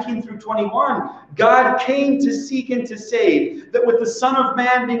 3:19 through 21, God came to seek and to save. That with the Son of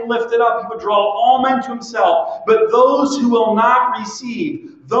Man being lifted up, he would draw all men to himself. But those who will not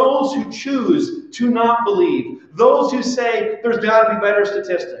receive, those who choose to not believe, those who say there's got to be better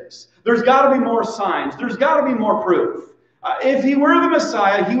statistics, there's got to be more signs, there's got to be more proof. If he were the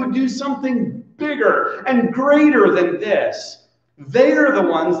Messiah, he would do something bigger and greater than this. They're the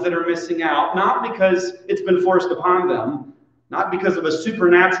ones that are missing out, not because it's been forced upon them, not because of a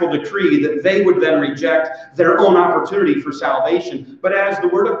supernatural decree that they would then reject their own opportunity for salvation, but as the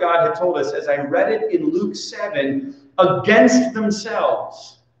Word of God had told us, as I read it in Luke 7, against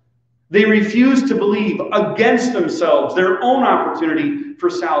themselves. They refused to believe against themselves, their own opportunity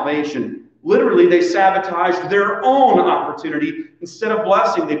for salvation. Literally, they sabotaged their own opportunity. Instead of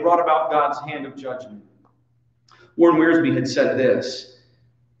blessing, they brought about God's hand of judgment. Warren Wiersbe had said this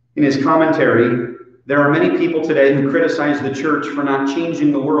in his commentary: there are many people today who criticize the church for not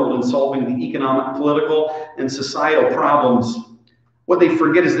changing the world and solving the economic, political, and societal problems. What they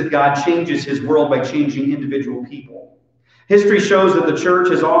forget is that God changes his world by changing individual people. History shows that the church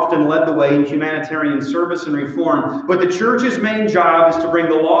has often led the way in humanitarian service and reform, but the church's main job is to bring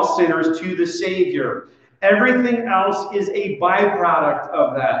the lost sinners to the Savior. Everything else is a byproduct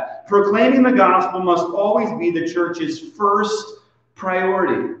of that. Proclaiming the gospel must always be the church's first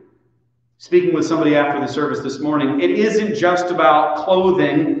priority. Speaking with somebody after the service this morning, it isn't just about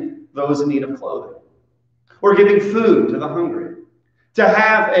clothing those in need of clothing, or giving food to the hungry. To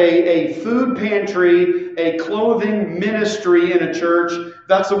have a food pantry, a clothing ministry in a church,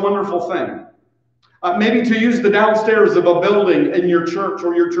 that's a wonderful thing. Maybe to use the downstairs of a building in your church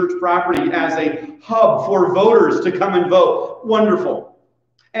or your church property as a hub for voters to come and vote, wonderful.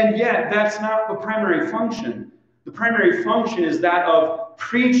 And yet, that's not the primary function. The primary function is that of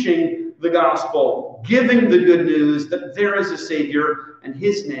preaching the gospel, giving the good news that there is a Savior, and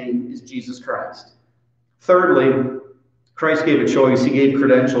his name is Jesus Christ. Thirdly, Christ gave a choice. He gave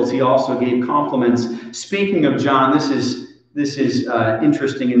credentials. He also gave compliments. Speaking of John, this is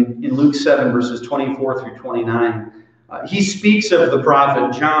interesting in Luke 7, verses 24 through 29. He speaks of the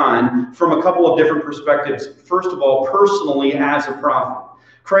prophet John from a couple of different perspectives. First of all, personally as a prophet.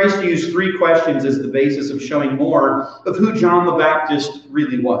 Christ used three questions as the basis of showing more of who John the Baptist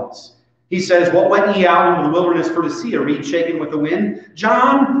really was. He says, "What went ye out into the wilderness for to see? A reed shaken with the wind?"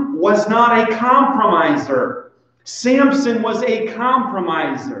 John was not a compromiser. Samson was a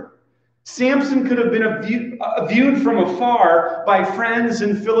compromiser. Samson could have been viewed from afar by friends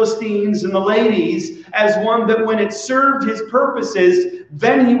and Philistines and the ladies as one that when it served his purposes,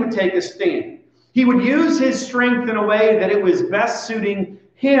 then he would take a stand. He would use his strength in a way that it was best suiting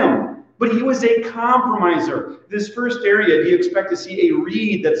him. But he was a compromiser. This first area, do you expect to see a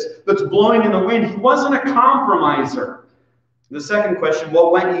reed that's blowing in the wind? He wasn't a compromiser. The second question,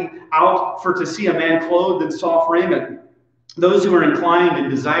 what went ye out for to see? A man clothed in soft raiment? Those who are inclined and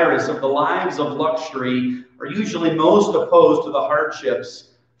desirous of the lives of luxury are usually most opposed to the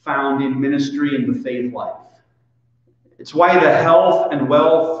hardships found in ministry and the faith life. It's why the health and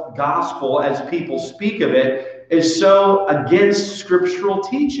wealth gospel, as people speak of it, is so against scriptural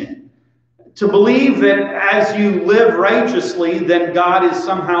teaching. To believe that as you live righteously, then God is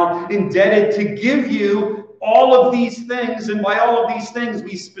somehow indebted to give you all of these things, and by all of these things,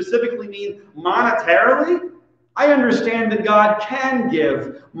 we specifically mean monetarily. I understand that God can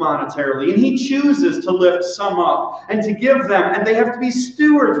give monetarily, and he chooses to lift some up and to give them, and they have to be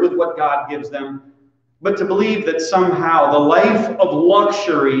stewards with what God gives them. But to believe that somehow the life of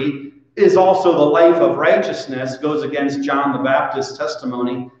luxury is also the life of righteousness goes against John the Baptist's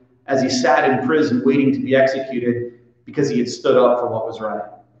testimony as he sat in prison waiting to be executed because he had stood up for what was right.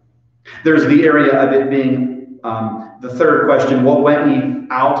 There's the area of it being the third question, what went ye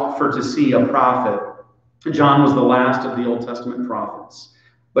out for to see? A prophet. John was the last of the Old Testament prophets,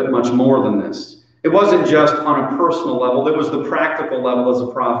 but much more than this. It wasn't just on a personal level, there was the practical level as a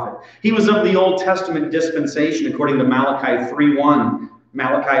prophet. He was of the Old Testament dispensation according to Malachi 3:1,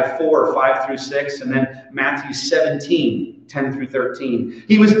 Malachi 4:5 through 6, and then Matthew 17, 10 through 13.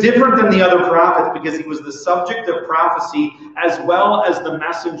 He was different than the other prophets because he was the subject of prophecy as well as the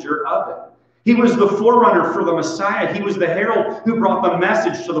messenger of it. He was the forerunner for the Messiah. He was the herald who brought the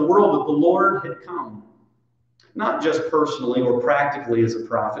message to the world that the Lord had come. Not just personally or practically as a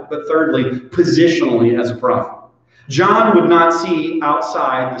prophet, but thirdly, positionally as a prophet. John would not see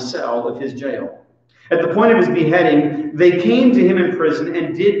outside the cell of his jail. At the point of his beheading, they came to him in prison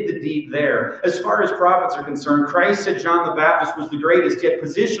and did the deed there. As far as prophets are concerned, Christ said John the Baptist was the greatest, yet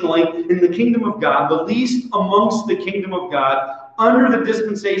positionally in the kingdom of God, the least amongst the kingdom of God, under the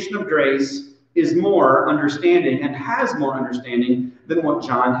dispensation of grace, is more understanding and has more understanding than what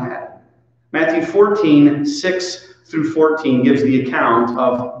John had. Matthew 14, 6 through 14 gives the account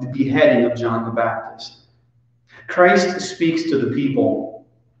of the beheading of John the Baptist. Christ speaks to the people.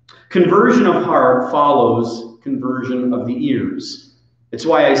 Conversion of heart follows conversion of the ears. It's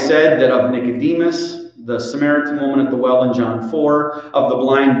why I said that of Nicodemus, the Samaritan woman at the well in John 4, of the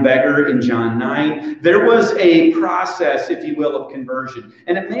blind beggar in John 9, there was a process, if you will, of conversion.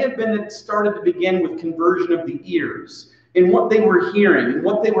 And it may have been that it started to begin with conversion of the ears, in what they were hearing, in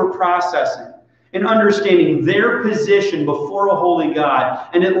what they were processing, and understanding their position before a holy God.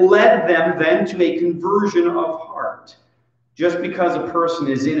 And it led them then to a conversion of heart. Just because a person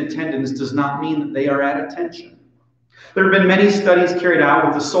is in attendance does not mean that they are at attention. There have been many studies carried out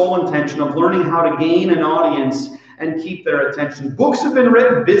with the sole intention of learning how to gain an audience and keep their attention. Books have been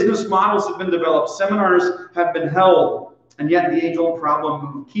written, business models have been developed, seminars have been held, and yet the age-old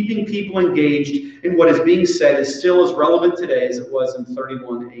problem of keeping people engaged in what is being said is still as relevant today as it was in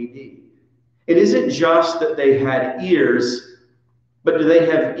 31 AD. It isn't just that they had ears, but do they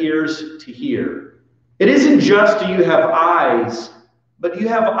have ears to hear? It isn't just do you have eyes, but do you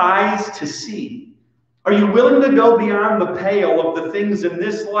have eyes to see? Are you willing to go beyond the pale of the things in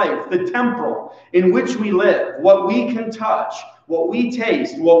this life, the temporal in which we live, what we can touch, what we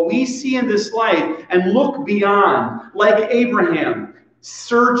taste, what we see in this life, and look beyond, like Abraham,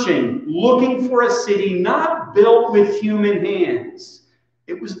 searching, looking for a city not built with human hands?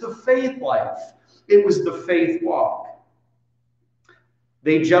 It was the faith life. It was the faith walk.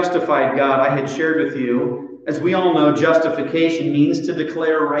 They justified God. I had shared with you, as we all know, justification means to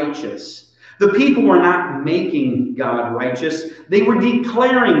declare righteous. The people were not making God righteous. They were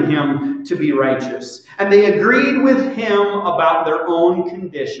declaring him to be righteous. And they agreed with him about their own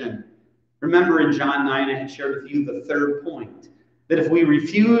condition. Remember in John 9, I had shared with you the third point, that if we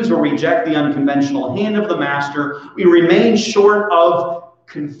refuse or reject the unconventional hand of the master, we remain short of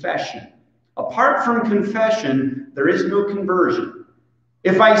confession. Apart from confession, there is no conversion.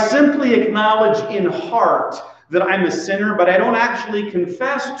 If I simply acknowledge in heart that I'm a sinner, but I don't actually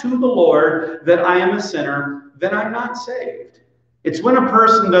confess to the Lord that I am a sinner, then I'm not saved. It's when a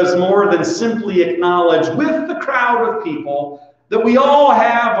person does more than simply acknowledge with the crowd of people that we all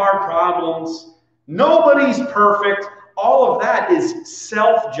have our problems. Nobody's perfect. All of that is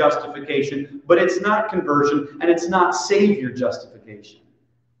self-justification, but it's not conversion, and it's not Savior justification.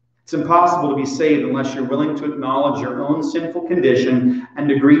 It's impossible to be saved unless you're willing to acknowledge your own sinful condition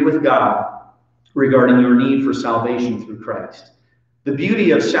and agree with God regarding your need for salvation through Christ. The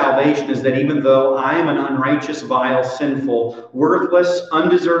beauty of salvation is that even though I am an unrighteous, vile, sinful, worthless,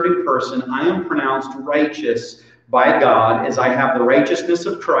 undeserving person, I am pronounced righteous by God as I have the righteousness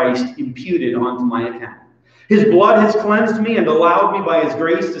of Christ imputed onto my account. His blood has cleansed me and allowed me by his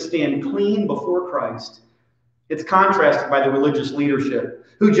grace to stand clean before Christ. It's contrasted by the religious leadership,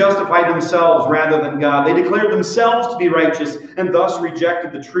 who justified themselves rather than God. They declared themselves to be righteous and thus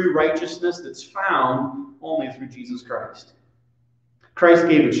rejected the true righteousness that's found only through Jesus Christ. Christ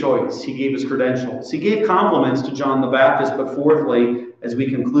gave a choice. He gave his credentials. He gave compliments to John the Baptist, but fourthly, as we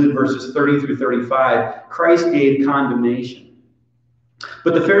conclude verses 30 through 35, Christ gave condemnation.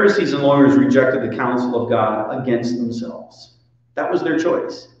 But the Pharisees and lawyers rejected the counsel of God against themselves. That was their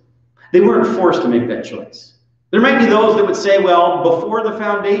choice. They weren't forced to make that choice. There might be those that would say, well, before the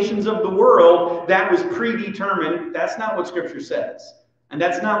foundations of the world, that was predetermined. That's not what Scripture says. And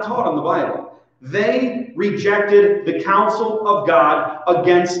that's not taught in the Bible. They rejected the counsel of God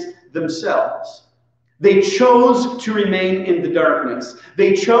against themselves. They chose to remain in the darkness.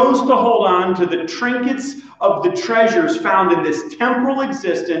 They chose to hold on to the trinkets of the treasures found in this temporal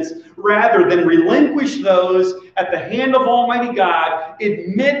existence rather than relinquish those at the hand of Almighty God,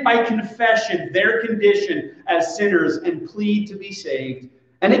 admit by confession their condition as sinners, and plead to be saved.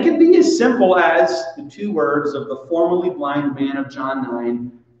 And it can be as simple as the two words of the formerly blind man of John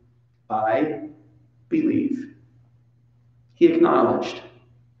 9, I believe. He acknowledged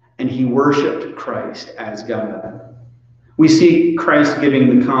and he worshiped Christ as God. We see Christ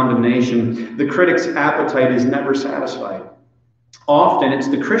giving the condemnation. The critic's appetite is never satisfied. Often it's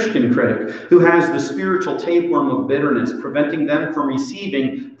the Christian critic who has the spiritual tapeworm of bitterness, preventing them from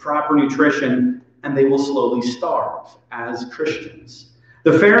receiving proper nutrition, and they will slowly starve as Christians.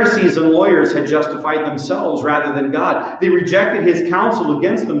 The Pharisees and lawyers had justified themselves rather than God. They rejected his counsel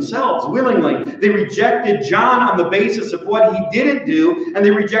against themselves willingly. They rejected John on the basis of what he didn't do, and they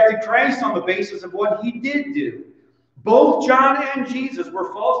rejected Christ on the basis of what he did do. Both John and Jesus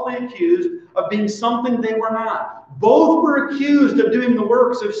were falsely accused of being something they were not. Both were accused of doing the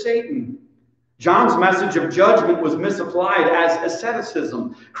works of Satan. John's message of judgment was misapplied as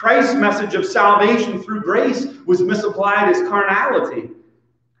asceticism. Christ's message of salvation through grace was misapplied as carnality.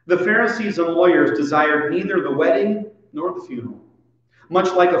 The Pharisees and lawyers desired neither the wedding nor the funeral.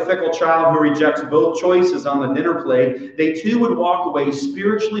 Much like a fickle child who rejects both choices on the dinner plate, they too would walk away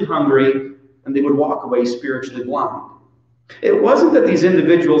spiritually hungry, and they would walk away spiritually blind. It wasn't that these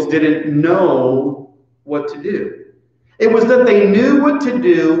individuals didn't know what to do. It was that they knew what to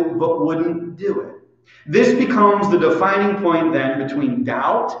do, but wouldn't do it. This becomes the defining point then between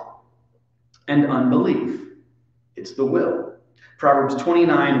doubt and unbelief. It's the will. Proverbs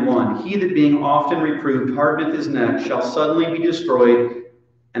 29:1, he that being often reproved hardeneth his neck shall suddenly be destroyed,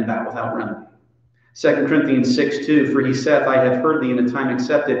 and that without remedy. 2 Corinthians 6:2, for he saith, I have heard thee in a time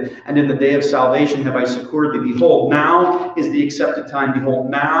accepted, and in the day of salvation have I succored thee. Behold, now is the accepted time. Behold,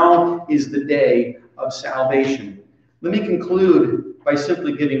 now is the day of salvation. Let me conclude by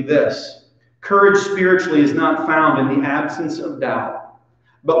simply giving this. Courage spiritually is not found in the absence of doubt,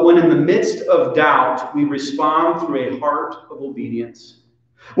 but when in the midst of doubt, we respond through a heart of obedience.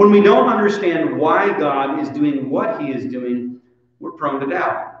 When we don't understand why God is doing what he is doing, we're prone to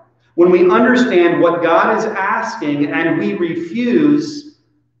doubt. When we understand what God is asking and we refuse,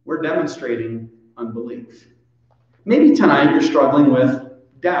 we're demonstrating unbelief. Maybe tonight you're struggling with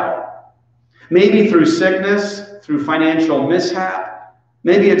doubt. Maybe through sickness, through financial mishap.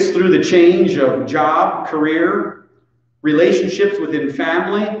 Maybe it's through the change of job, career, relationships within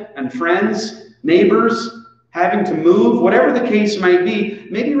family and friends, neighbors, having to move, whatever the case may be.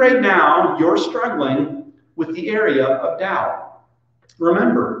 Maybe right now you're struggling with the area of doubt.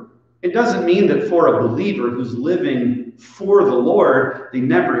 Remember, it doesn't mean that for a believer who's living for the Lord, they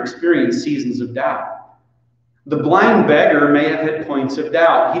never experience seasons of doubt. The blind beggar may have had points of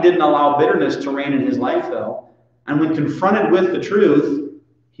doubt. He didn't allow bitterness to reign in his life, though. And when confronted with the truth,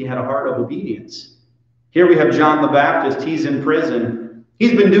 he had a heart of obedience. Here we have John the Baptist. He's in prison.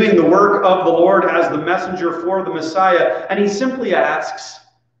 He's been doing the work of the Lord as the messenger for the Messiah. And he simply asks,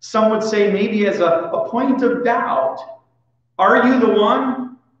 some would say maybe as a point of doubt, are you the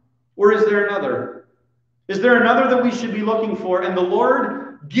one, or is there another? Is there another that we should be looking for? And the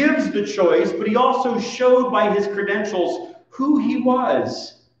Lord gives the choice, but he also showed by his credentials who he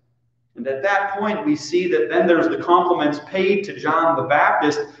was. And at that point, we see that then there's the compliments paid to John the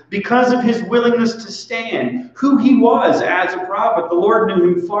Baptist because of his willingness to stand, who he was as a prophet. The Lord knew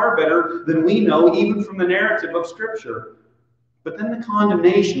him far better than we know, even from the narrative of Scripture. But then the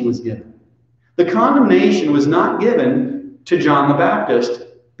condemnation was given. The condemnation was not given to John the Baptist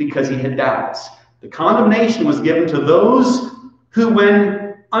because he had doubts. The condemnation was given to those who,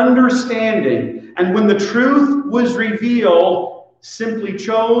 when understanding and when the truth was revealed, simply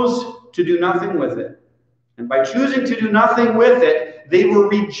chose to do nothing with it. And by choosing to do nothing with it, they were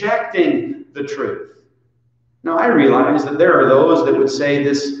rejecting the truth. Now, I realize that there are those that would say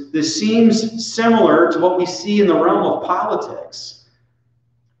this seems similar to what we see in the realm of politics.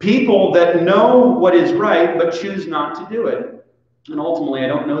 People that know what is right but choose not to do it. And ultimately, I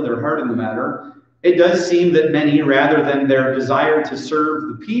don't know their heart in the matter. It does seem that many, rather than their desire to serve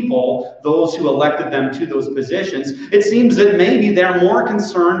the people, those who elected them to those positions, it seems that maybe they're more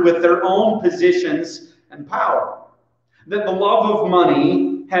concerned with their own positions and power. That the love of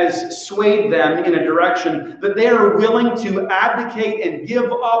money has swayed them in a direction that they are willing to abdicate and give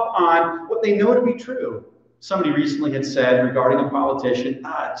up on what they know to be true. Somebody recently had said regarding a politician,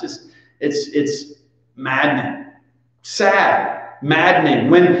 it's maddening, sad.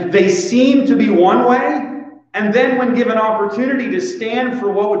 Maddening when they seem to be one way, and then when given opportunity to stand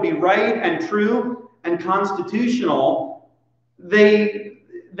for what would be right and true and constitutional, they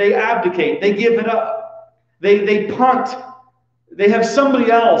abdicate, they give it up, they punt, they have somebody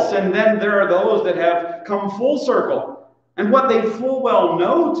else. And then there are those that have come full circle, and what they full well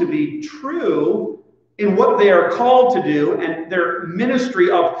know to be true in what they are called to do and their ministry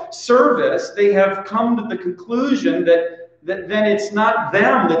of service, they have come to the conclusion that then it's not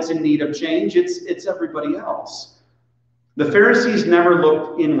them that's in need of change, it's everybody else. The Pharisees never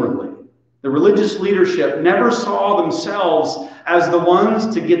looked inwardly. The religious leadership never saw themselves as the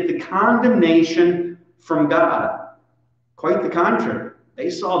ones to get the condemnation from God. Quite the contrary.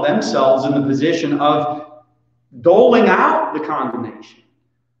 They saw themselves in the position of doling out the condemnation.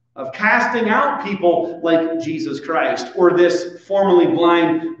 of casting out people like Jesus Christ, or this formerly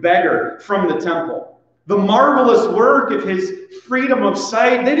blind beggar from the temple. The marvelous work of his freedom of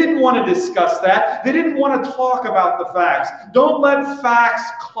sight, they didn't want to discuss that. They didn't want to talk about the facts. Don't let facts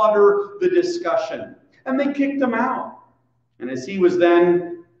clutter the discussion. And they kicked him out. And as he was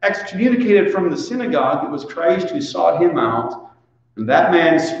then excommunicated from the synagogue, it was Christ who sought him out. And that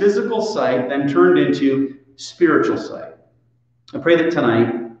man's physical sight then turned into spiritual sight. I pray that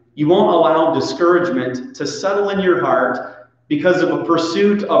tonight you won't allow discouragement to settle in your heart because of a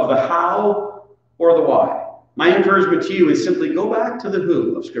pursuit of the how or the why. My encouragement to you is simply go back to the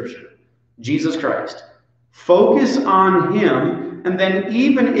who of Scripture, Jesus Christ. Focus on him, and then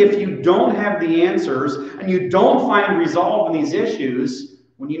even if you don't have the answers and you don't find resolve in these issues,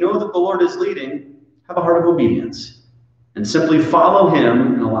 when you know that the Lord is leading, have a heart of obedience and simply follow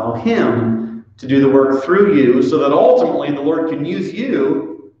him and allow him to do the work through you so that ultimately the Lord can use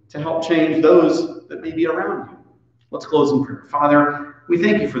you to help change those that may be around you. Let's close in prayer. Father, we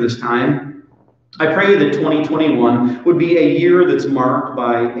thank you for this time. I pray that 2021 would be a year that's marked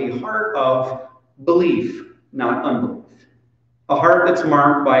by a heart of belief, not unbelief. A heart that's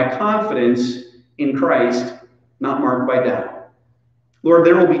marked by confidence in Christ, not marked by doubt. Lord,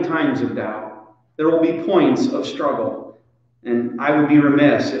 there will be times of doubt. There will be points of struggle. And I would be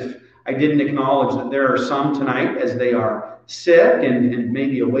remiss if I didn't acknowledge that there are some tonight, as they are sick and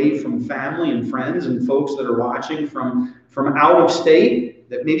maybe away from family and friends and folks that are watching from out of state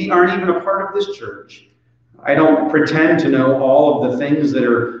that maybe aren't even a part of this church. I don't pretend to know all of the things that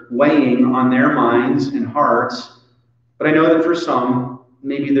are weighing on their minds and hearts, but I know that for some,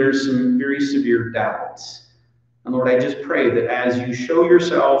 maybe there's some very severe doubts. And Lord, I just pray that as you show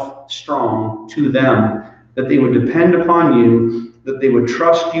yourself strong to them, that they would depend upon you, that they would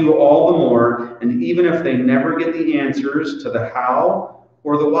trust you all the more, and even if they never get the answers to the how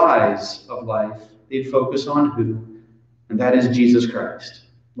or the whys of life, they'd focus on who, and that is Jesus Christ.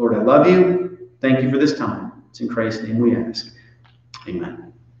 Lord, I love you. Thank you for this time. It's in Christ's name we ask.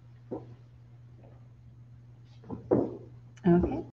 Amen.